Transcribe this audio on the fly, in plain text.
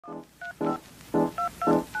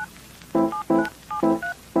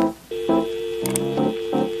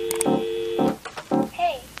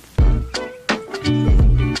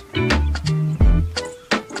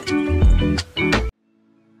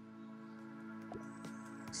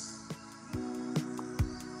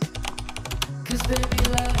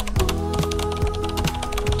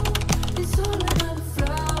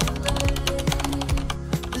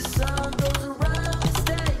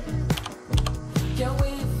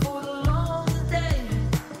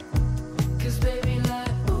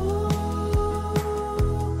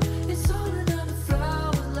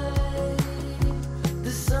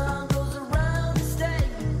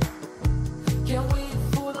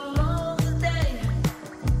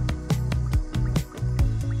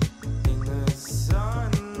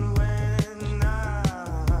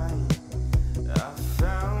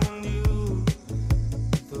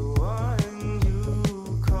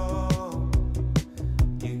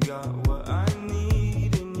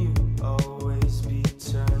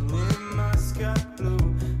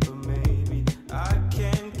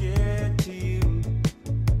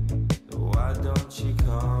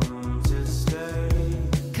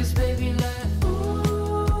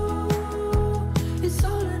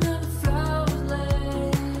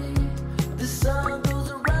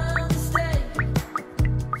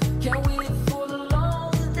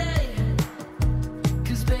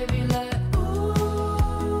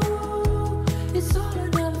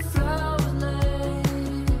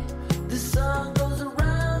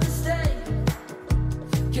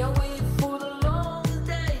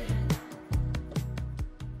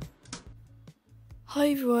Hi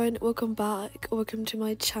everyone, welcome back, welcome to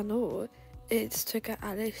my channel. It's Toca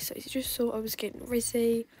Alice. I just thought I was getting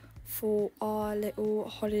ready for our little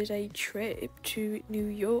holiday trip to New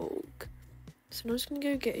York. So I'm just gonna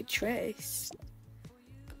go get a dress.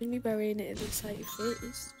 I'm gonna be wearing it in this outfit.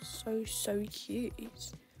 It's so cute.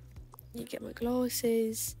 You get my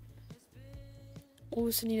glasses.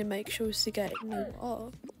 Also need to make sure to get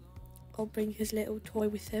Noah. I'll bring his little toy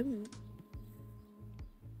with him.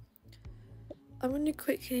 I'm going to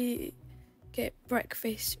quickly get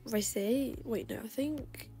breakfast ready. Wait, no, I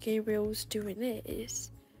think Gabriel's doing this.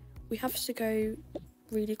 We have to go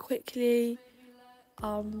really quickly.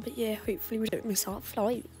 But yeah, hopefully we don't miss our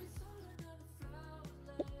flight.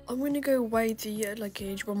 I'm going to go weigh the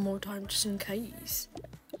luggage one more time just in case.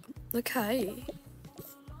 Okay.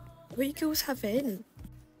 What are you girls having?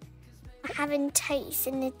 I'm having toast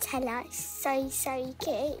and Nutella. It's so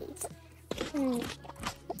good.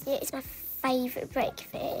 Yeah, it's my favourite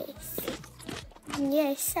breakfast.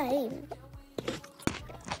 Yeah, same.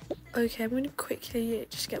 Okay, I'm going to quickly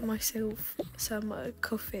just get myself some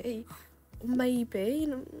coffee. Or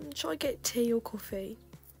maybe, should I get tea or coffee?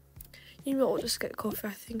 You know what, I'll just get coffee.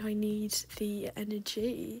 I think I need the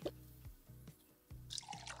energy.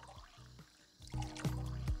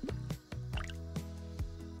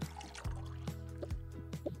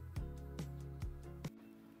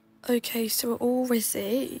 Okay, so we're all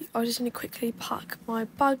ready. I just need to quickly pack my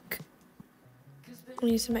bag. I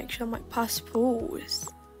need to make sure my passport,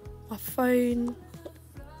 my phone,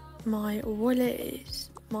 my wallet,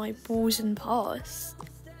 my boarding pass,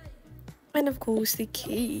 and of course the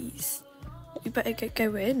keys. We better get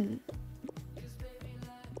going.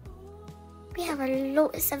 We have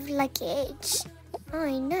lots of luggage.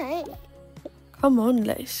 I know. Come on,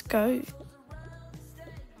 let's go.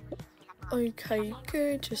 Okay,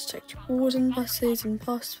 good. Just check your boarding passes and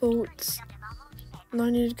passports. And I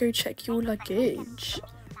need to go check your luggage.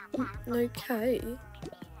 Okay.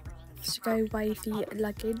 Let's go weigh the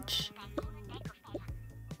luggage.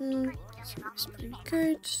 Seems pretty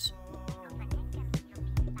good.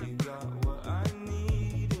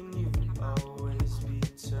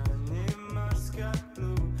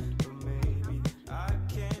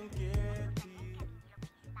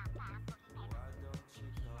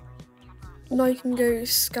 Now you can go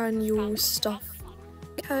scan your stuff.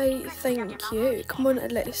 Okay, thank you. Come on,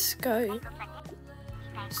 let's go.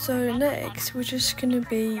 So next, we're just gonna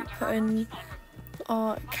be putting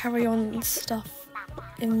our carry-on stuff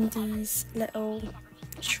in these little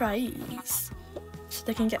trays so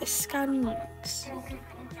they can get scanned.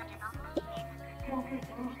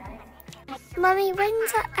 Mummy,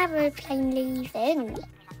 when's that aeroplane leaving?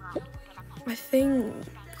 I think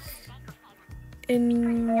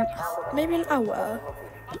in maybe an hour.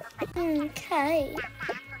 Okay.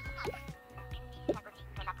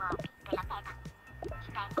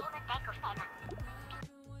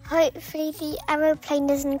 Hopefully the aeroplane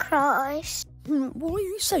doesn't crash. What are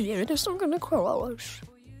you saying? It's not gonna crash.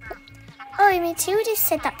 Oh, Matilda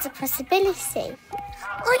said that's a possibility.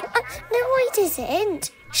 No, I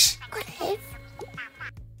didn't. Shh. Chocolate.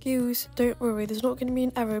 Girls, don't worry, there's not going to be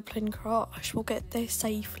an aeroplane crash. We'll get there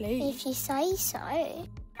safely. If you say so.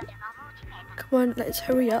 Come on, let's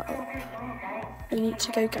hurry up. We need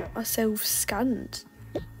to go get ourselves scanned.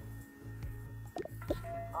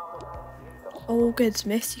 All good,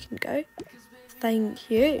 miss, you can go. Thank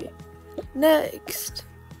you. Next.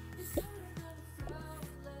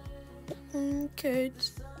 Good.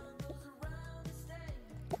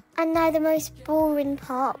 And now the most boring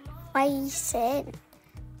part, waiting.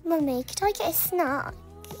 Mummy, could I get a snack?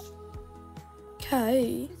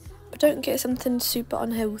 Okay, but don't get something super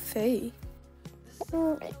unhealthy.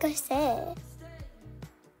 Go say.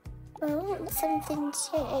 I want something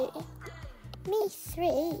too. Me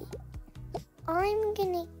 3. I'm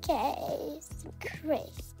gonna get some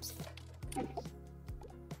crisps.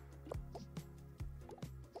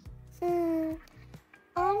 I'm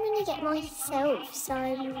gonna get myself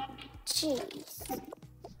some juice.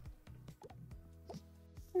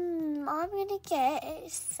 I'm gonna get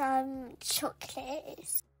some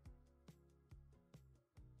chocolates.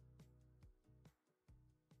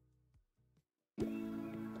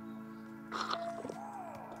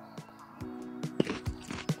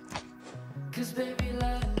 Cause baby,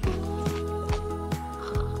 like,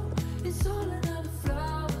 ooh, it's all another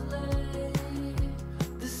flower lane.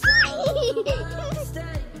 The sun goes around the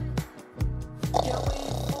state. Can't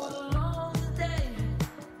wait for the long day.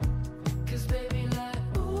 Cause baby,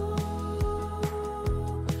 like,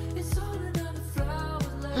 ooh, it's all another flower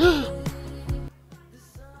lane.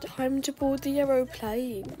 Time to board the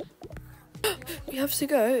aeroplane. We have to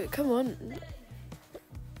go, come on.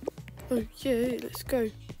 Oh yeah, let's go.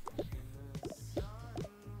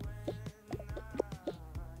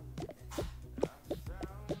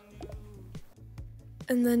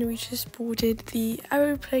 And then we just boarded the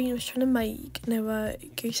aeroplane I was trying to make Noah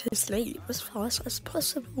go to sleep as fast as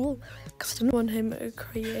possible because I didn't want him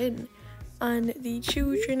crying. And the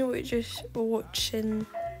children were just watching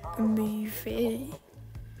a movie.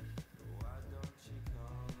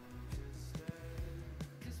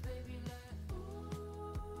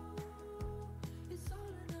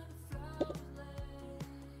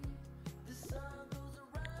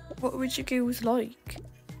 What would you girls like?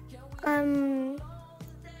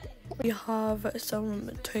 We have some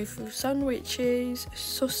tofu sandwiches,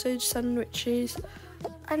 sausage sandwiches.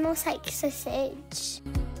 I'm also like sausage.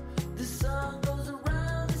 The sun goes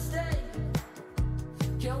around the state.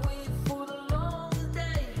 Can't wait for the long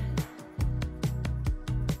day.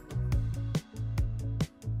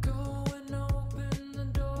 Go and open the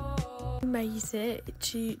door. Made it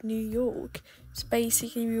to New York. So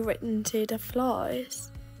basically we rented a flight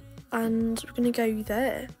and we're gonna go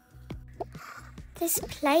there. This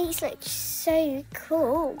place looks so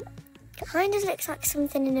cool. Kind of looks like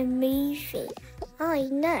something in a movie. I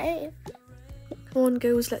know. Come on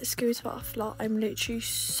girls, let's go to our flight. I'm literally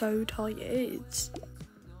so tired.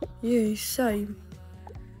 Yeah, same.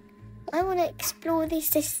 I want to explore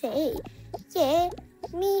this to see. Yeah,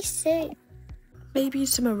 me too. Maybe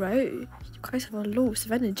tomorrow. You guys have a lot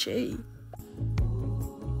of energy.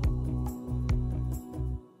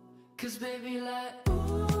 Cause baby, like,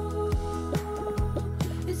 ooh,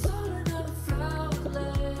 it's all another flower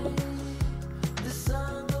lane. The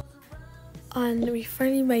sun goes And we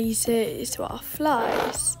finally made it to our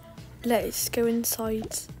flight. Let's go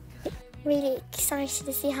inside. Really excited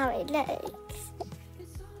to see how it looks.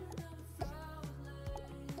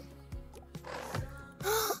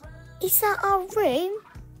 Is that our room?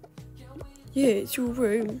 Yeah, it's your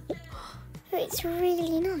room. Oh, it's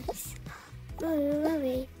really nice. Oh,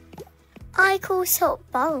 Mummy. I call top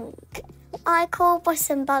bunk. I call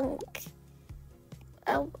bottom bunk.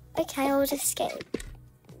 Oh, okay, I'll just skip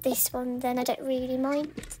this one then. I don't really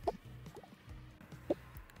mind.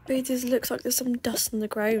 It just looks like there's some dust on the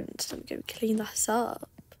ground. Let me go clean that up.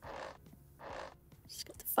 Just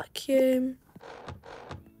get the vacuum.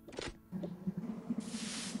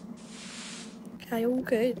 Okay, all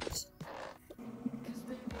good.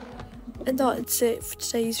 And that's it for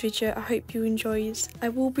today's video. I hope you enjoyed. I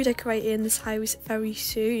will be decorating this house very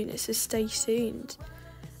soon, so stay tuned.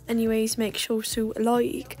 Anyways, make sure to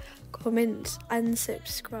like, comment and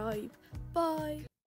subscribe. Bye.